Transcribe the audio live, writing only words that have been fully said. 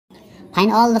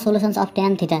Find all the solutions of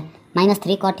tan theta minus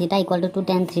 3 cot theta equal to 2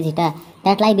 tan 3 theta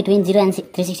that lie between 0 and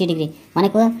 360 degree.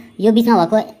 भनेको यो बीचमा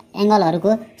भएको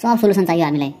एंगलहरुको सब solution चाहियो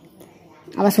हामीलाई।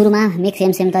 अब सुरुमा मेक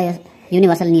सेम सेम त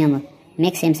युनिभर्सल नियम हो,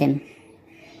 मेक सेम सेम।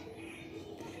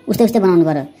 उस्तै उस्तै बनाउनु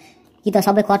पर्यो, कि त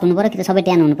सबै कट हुनु पर्यो कि त सबै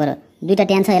tan हुनु पर्यो। दुईटा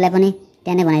tan छ, यसलाई पनि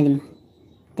tan नै बनाइदिनु।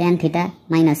 tan theta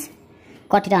minus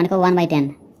cot theta भनेको 1/tan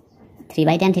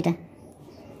 3/tan theta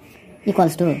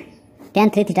equals to tan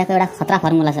 3 theta को एउटा खतरा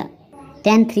फर्मुला छ।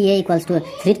 tan 3A equals to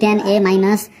 3 tan A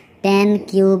minus tan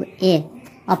cube A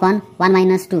upon 1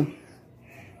 minus 2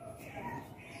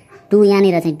 2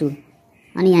 यहाँनिर चाहिँ 2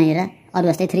 अनि यहाँनिर अरु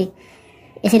जस्तै 3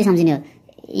 यसरी सम्झिने हो।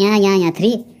 यहाँ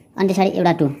 3 अनि त्यसरी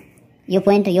एउटा 2 यो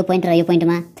पोइन्ट र यो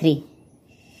पोइन्टमा 3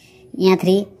 यहाँ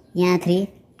 3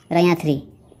 र यहाँ 3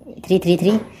 3 3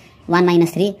 3 1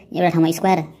 minus 3 एउटा ठाउँमा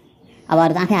स्क्वायर। अब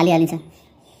अरु त आफै हालिहालिन्छ,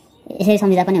 यसरी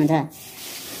सम्झिदा पनि हुन्छ।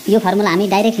 यो फर्मुला हामी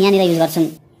डाइरेक्ट यहाँनिर युज गर्छौं।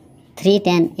 3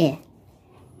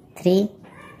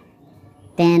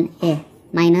 tan A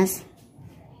minus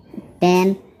tan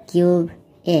cube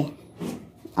A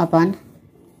upon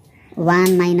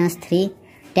 1 minus 3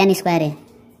 tan square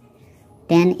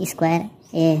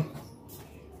A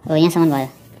हो। यहाँसम्म भयो।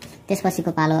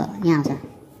 त्यसपछिको पालो यहाँ आउँछ।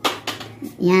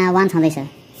 यहाँ 1 छँदैछ।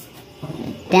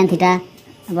 tan थीटा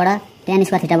बाट tan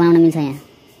स्क्वायर थीटा बनाउन मिल्छ। यहाँ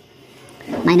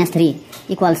minus 3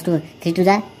 equals to 3 to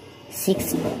the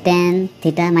 6 tan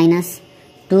theta minus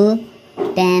 2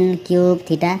 tan cube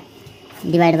theta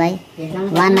divided by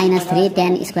 1 minus 3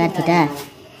 tan square theta।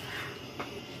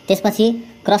 त्यसपछि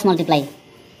cross multiply.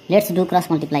 Let's do cross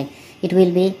multiply. It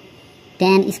will be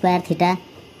tan square theta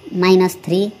minus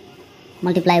 3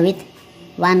 multiply with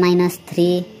 1 minus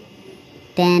 3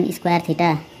 tan square theta,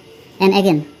 and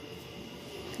again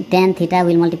tan theta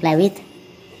will multiply with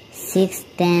 6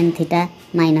 tan theta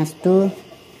minus 2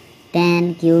 tan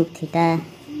cube theta.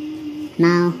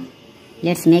 Now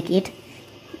let's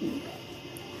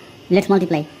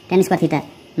multiply tan square theta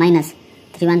minus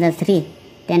 3 1 is 3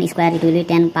 tan square, it will be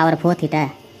 10 power 4 theta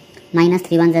minus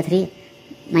 3 1 is 3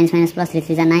 minus plus 3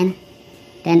 3 is 9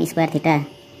 tan square theta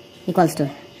equals to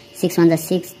 6 1 is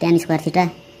 6 tan square theta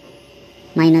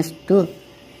minus 2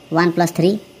 1 plus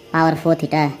 3 power 4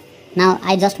 theta. Now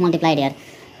I just multiplied here.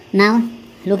 Now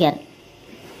look here,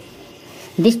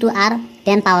 these two are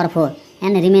 10 power 4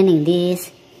 and remaining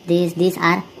these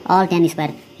are all tan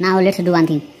square. Now let's do one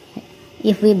thing.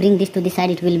 If we bring this to this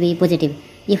side, it will be positive.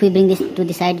 If we bring this to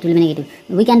this side, it will be negative.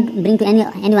 We can bring to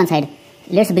any one side.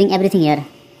 Let's bring everything here.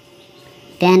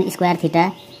 Tan square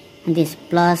theta and this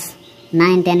plus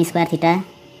 9 tan square theta.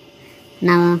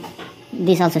 Now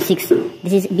this also 6.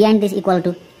 This is behind this equal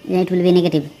to, it will be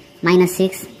negative, minus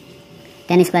 6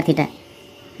 tan square theta.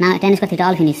 Now tan square theta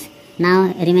all finish.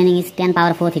 Now remaining is 10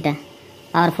 power 4 theta.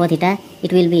 Power 4 theta,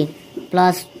 it will be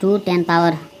plus 2 10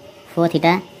 power 4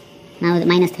 theta. Now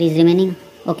minus 3 is remaining.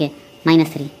 Okay, minus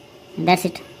 3. That's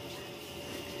it.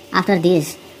 After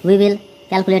this, we will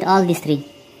calculate all these 3.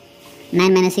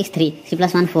 9 minus 6, 3. 3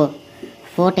 plus 1, 4.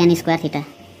 4 tan square theta.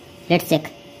 Let's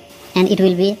check. And it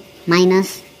will be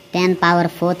minus 10 power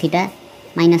 4 theta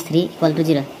minus 3 equal to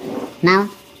 0. Now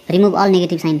remove all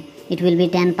negative sign. It will be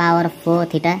 10 power 4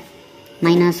 theta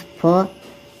minus 4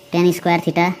 tan square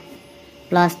theta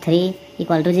plus 3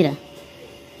 equal to 0.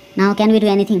 Now can we do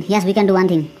anything? Yes, we can do one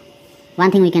thing.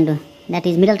 One thing we can do, that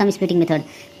is middle term splitting method.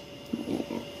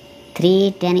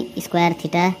 3 tan square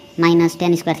theta minus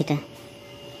tan square theta.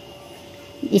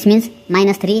 This means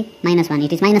minus 3 minus 1.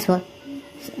 It is minus 4.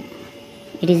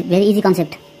 It is very easy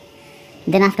concept.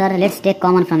 Then after, let's take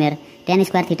common from here. Tan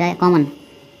square theta common.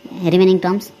 Remaining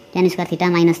terms tan square theta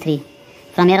minus 3.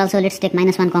 From here also let's take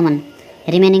minus 1 common.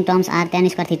 Remaining terms are tan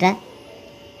square theta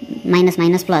minus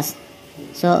minus plus.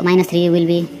 So minus 3 will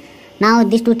be. Now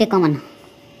these two take common.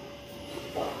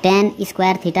 Tan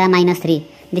square theta minus 3.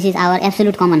 This is our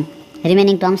absolute common.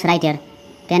 Remaining terms right here.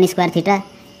 Tan square theta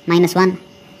minus 1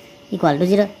 equal to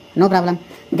 0. No problem.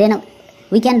 Then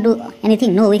we can do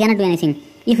anything? No, we cannot do anything.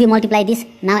 If we multiply this,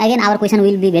 now again our question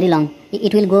will be very long.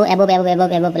 It will go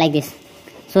above like this.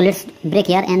 So let's break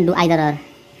here and do either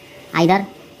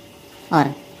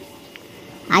or.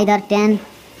 Either tan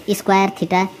square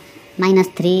theta minus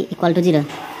 3 equal to 0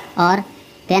 or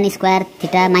tan square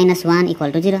theta minus 1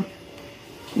 equal to 0.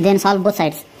 Then solve both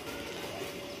sides.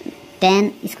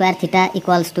 Tan square theta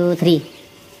equals to 3.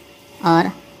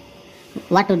 Or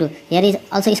what to do? Here is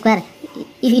also square.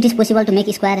 If it is possible to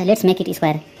make square, let's make it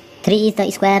square. 3 is the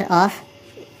square of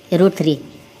root 3.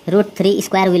 Root 3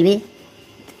 square will be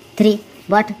 3.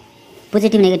 But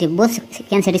positive negative both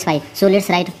can satisfy. So let's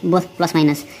write both plus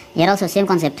minus. Here also same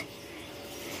concept.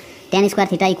 Tan square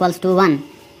theta equals to 1.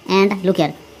 And look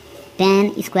here.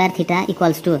 Tan square theta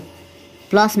equals to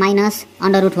plus minus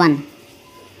under root 1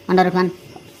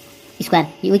 square.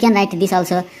 We can write this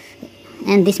also,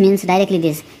 and this means directly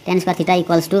this tan square theta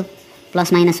equals to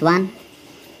plus minus 1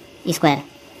 square.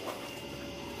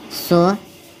 So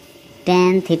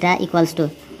tan theta equals to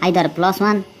either plus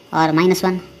 1 or minus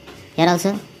 1. Here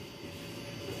also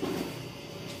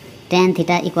tan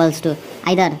theta equals to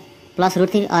either plus root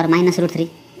 3 or minus root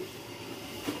 3.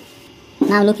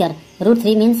 Now look here, root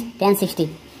 3 means tan 60.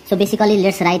 So basically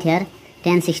let's write here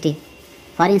tan 60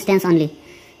 for instance only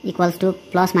equals to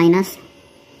plus minus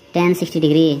tan 60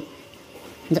 degree.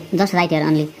 Just write here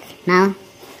only. Now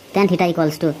tan theta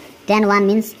equals to tan 1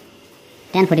 means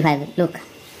tan 45. Look,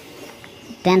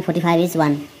 tan 45 is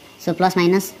 1. So plus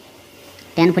minus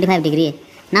tan 45 degree.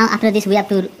 Now after this we have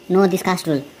to know this cast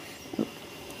rule.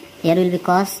 Here will be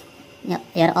cos,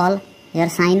 here all, here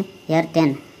sine, here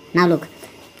tan. Now look,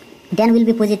 tan will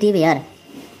be positive here,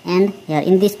 and here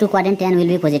in this two quadrant tan will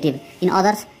be positive. In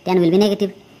others tan will be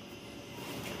negative.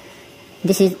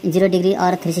 This is 0 degree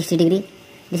or 360 degree.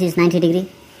 This is 90 degree.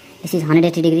 This is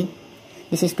 180 degree.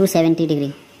 This is 270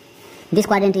 degree. This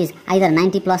quadrant is either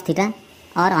 90 plus theta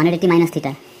or 180 minus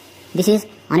theta. This is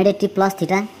 180 plus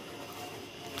theta,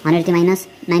 180 minus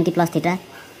 90 plus theta.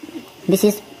 This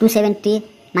is 270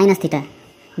 minus theta.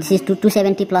 This is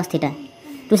 270 plus theta.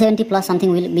 270 plus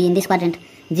something will be in this quadrant.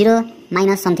 0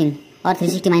 minus something or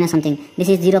 360 minus something. This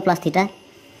is 0 plus theta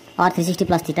or 360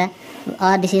 plus theta,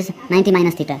 or this is 90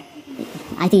 minus theta.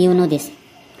 I think you know this.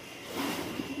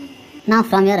 Now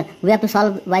from here we have to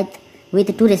solve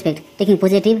with two respect, taking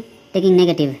positive, taking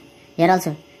negative. Here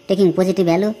also taking positive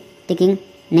value, taking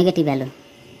negative value.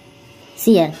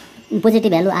 See here,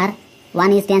 positive value are,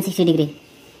 one is tan 60 degree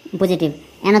positive,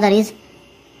 another is,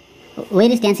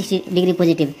 where is tan 60 degree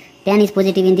positive? Tan is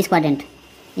positive in this quadrant,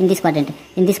 in this quadrant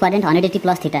 180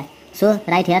 plus theta. So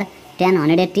right here tan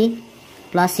 180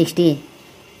 plus 60.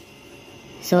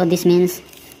 So this means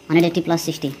 180 plus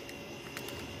 60.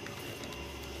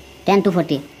 Tan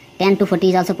 240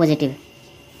 is also positive.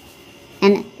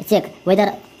 And check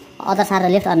whether others are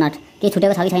left or not.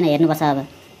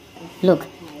 Look,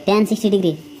 tan 60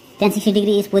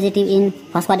 degree is positive in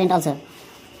first quadrant also.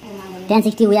 Tan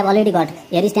 60 we have already got.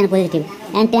 Here is tan positive.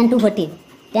 And tan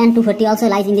 240 also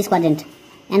lies in this quadrant,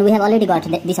 and we have already got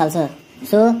this also.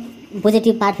 So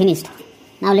positive part finished.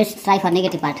 Now let's try for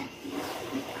negative part.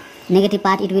 Negative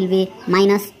part, it will be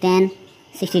minus tan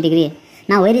 60 degree.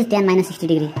 Now where is tan minus 60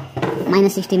 degree?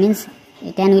 Minus 60 means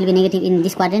tan will be negative in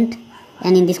this quadrant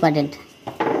and in this quadrant.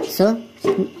 So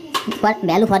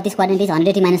value for this quadrant is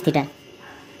 180 minus theta.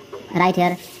 Right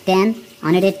here tan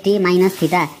 180 minus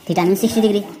theta. Theta means 60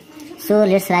 degree. So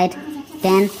let's write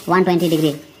tan 120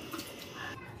 degree.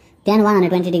 Tan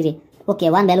 120 degree. Okay,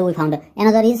 one value we found.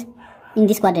 Another is in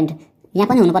this quadrant. यहाँ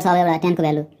पनि हुनुपर्छ अब एउटा tan को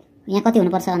value. यहाँ कति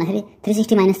हुनुपर्छ भन्दाखेरि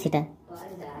 360 minus theta.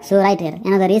 So right here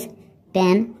another is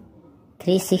tan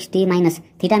 360 minus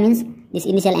theta means this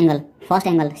initial angle, first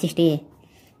angle 60.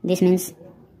 This means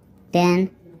tan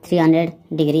 300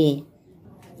 degree.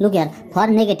 Look here, for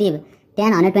negative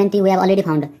tan 120 we have already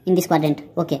found in this quadrant.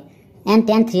 Okay, and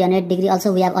tan 300 degree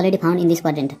also we have already found in this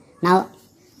quadrant. Now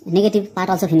negative part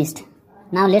also finished.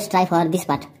 Now let's try for this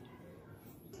part.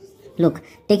 Look,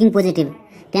 taking positive,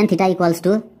 tan theta equals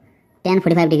to tan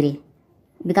 45 degree,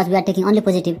 because we are taking only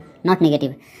positive, not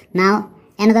negative. Now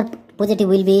another positive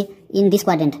will be in this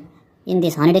quadrant, in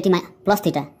this 180 plus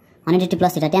theta, 180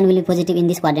 plus theta. Tan will be positive in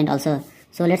this quadrant also.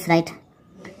 So let's write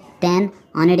tan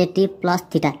 180 plus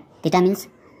theta. Theta means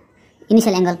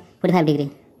initial angle 45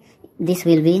 degree. This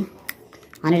will be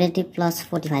 180 plus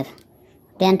 45,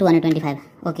 tan 225.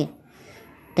 Okay,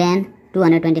 tan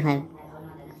 225.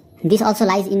 This also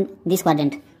lies in this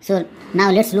quadrant. So now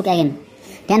let's look again.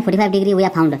 Tan 45 degree we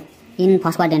have found in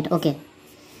first quadrant. Okay,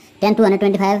 tan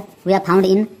 225 we have found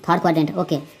in third quadrant.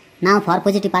 Okay, now for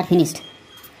positive part finished.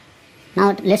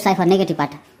 Now let's try for negative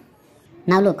part.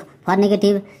 Now look, for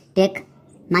negative take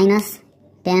minus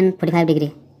tan 45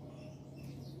 degree,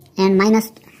 and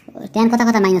minus tan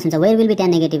kata minus huncha. Where will be tan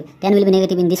negative? Tan will be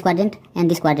negative in this quadrant and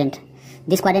this quadrant.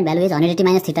 This quadrant value is 180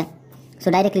 minus theta.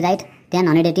 So directly write tan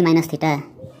 180 minus theta.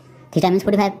 Theta means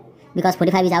 45, because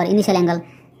 45 is our initial angle.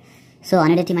 So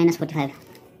 180 minus 45,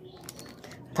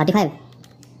 35.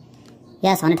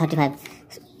 Yes, 135.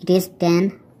 It is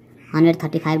tan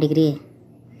 135 degree.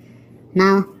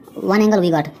 Now one angle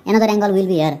we got. Another angle will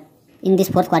be here in this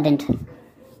fourth quadrant.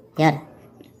 Here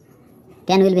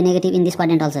tan will be negative in this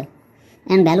quadrant also,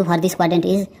 and value for this quadrant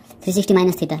is 360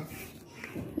 minus theta.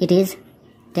 It is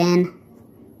tan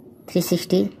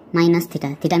 360 minus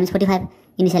theta. Theta means 45,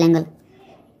 initial angle.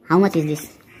 How much is this?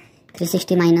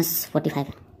 360 minus 45,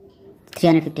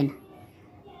 315.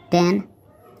 Tan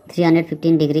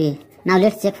 315 degree. Now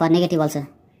let's check for negative also.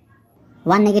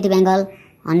 One negative angle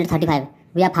 135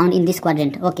 we have found in this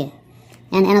quadrant. Okay,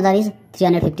 and another is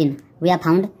 315 we have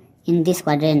found in this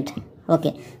quadrant.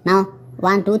 Okay, now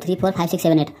 1 2 3 4 5 6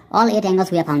 7 8 all 8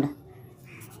 angles we have found.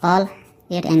 All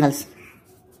 8 angles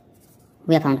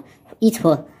we have found. Each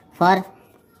four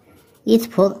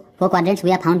quadrants we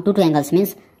have found 2 angles,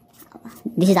 means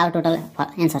this is our total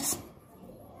answers.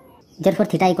 Therefore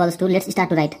theta equals to, let's start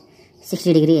to write,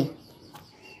 60 degree,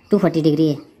 240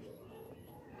 degree,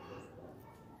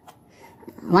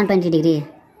 120 degree,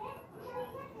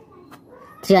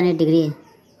 300 degree,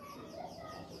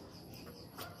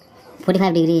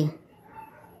 45 degree,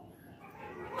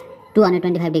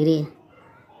 225 degree,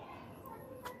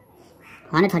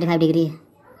 135 degree,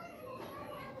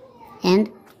 and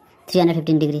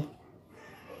 315 degree.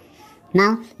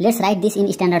 Now let's write this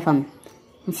in standard form.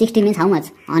 60 means how much?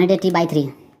 180 by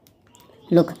 3.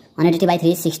 Look, 180 by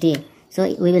 3 is 60. So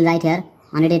we will write here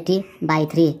 180 by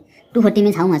 3. 240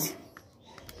 means how much?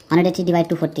 180 divided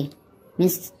 240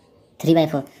 means 3 by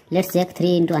 4. Let's check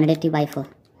 3 into 180 by 4.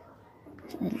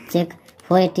 Check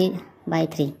 480 by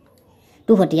 3.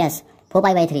 240, yes, 4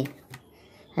 pi by 3.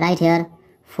 Right here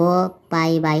 4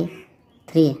 pi by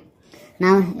 3.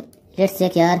 Now let's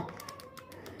check here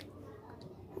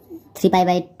 3 pi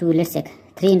by 2. Let's check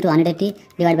 3 into 180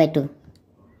 divided by 2.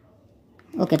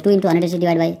 Okay, 2 into 180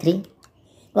 divided by 3.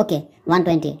 Okay,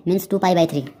 120 means 2 pi by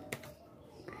 3.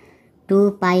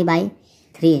 2 pi by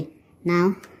 3.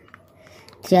 Now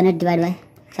 300 divided by,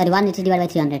 180 divided by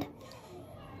 300.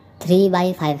 3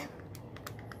 by 5.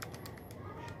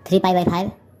 3 pi by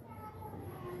 5.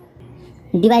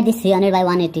 Divide this 300 by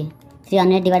 180.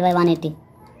 300 divided by 180.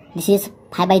 This is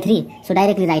 5 by 3. So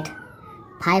directly write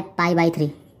 5 pi by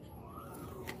 3.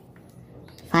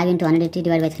 5 into 180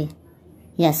 divided by 3.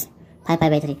 Yes, 5 pi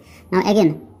by 3. Now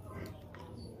again,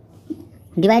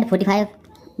 divide 45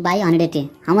 by 180.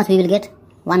 How much we will get?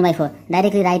 1 by 4.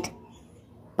 Directly write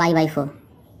pi by 4.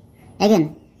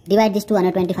 Again, divide this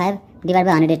 225 divided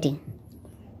by 180.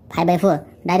 5 by 4.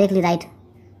 Directly write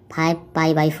 5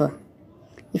 pi by 4.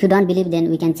 If you don't believe, then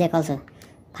we can check also.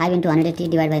 5 into 180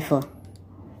 divided by 4.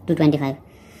 225.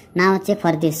 Now check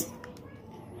for this.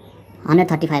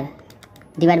 135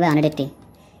 divided by 180.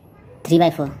 3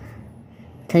 by 4.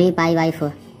 3 pi by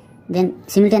 4. Then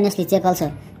simultaneously check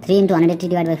also. 3 into 180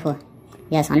 divided by 4.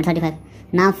 Yes, 135.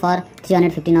 Now for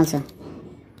 315 also.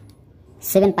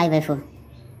 7 pi by 4.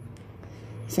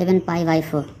 7 pi by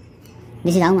 4.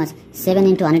 This is how much? 7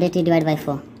 into 180 divided by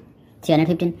 4.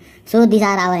 315. So these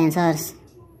are our answers.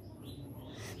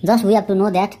 Just we have to know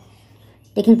that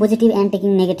taking positive and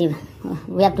taking negative,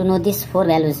 we have to know these 4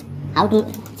 values. How to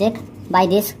check? By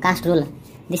this cast rule.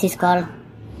 This is called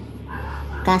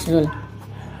cast rule.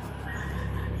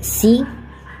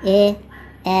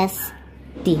 CAST.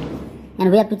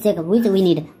 And we have to check which we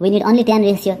need. We need only 10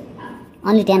 ratio.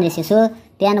 Only 10 ratio. So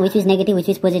 10 which is negative, which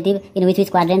is positive, in which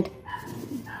quadrant.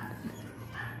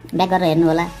 Back गरेर हेर्नु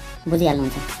होला,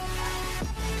 बुझिहाल्नुहुन्छ.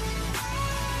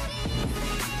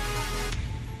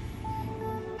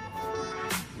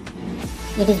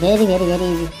 It is very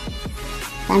easy.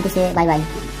 Time to say bye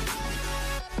bye.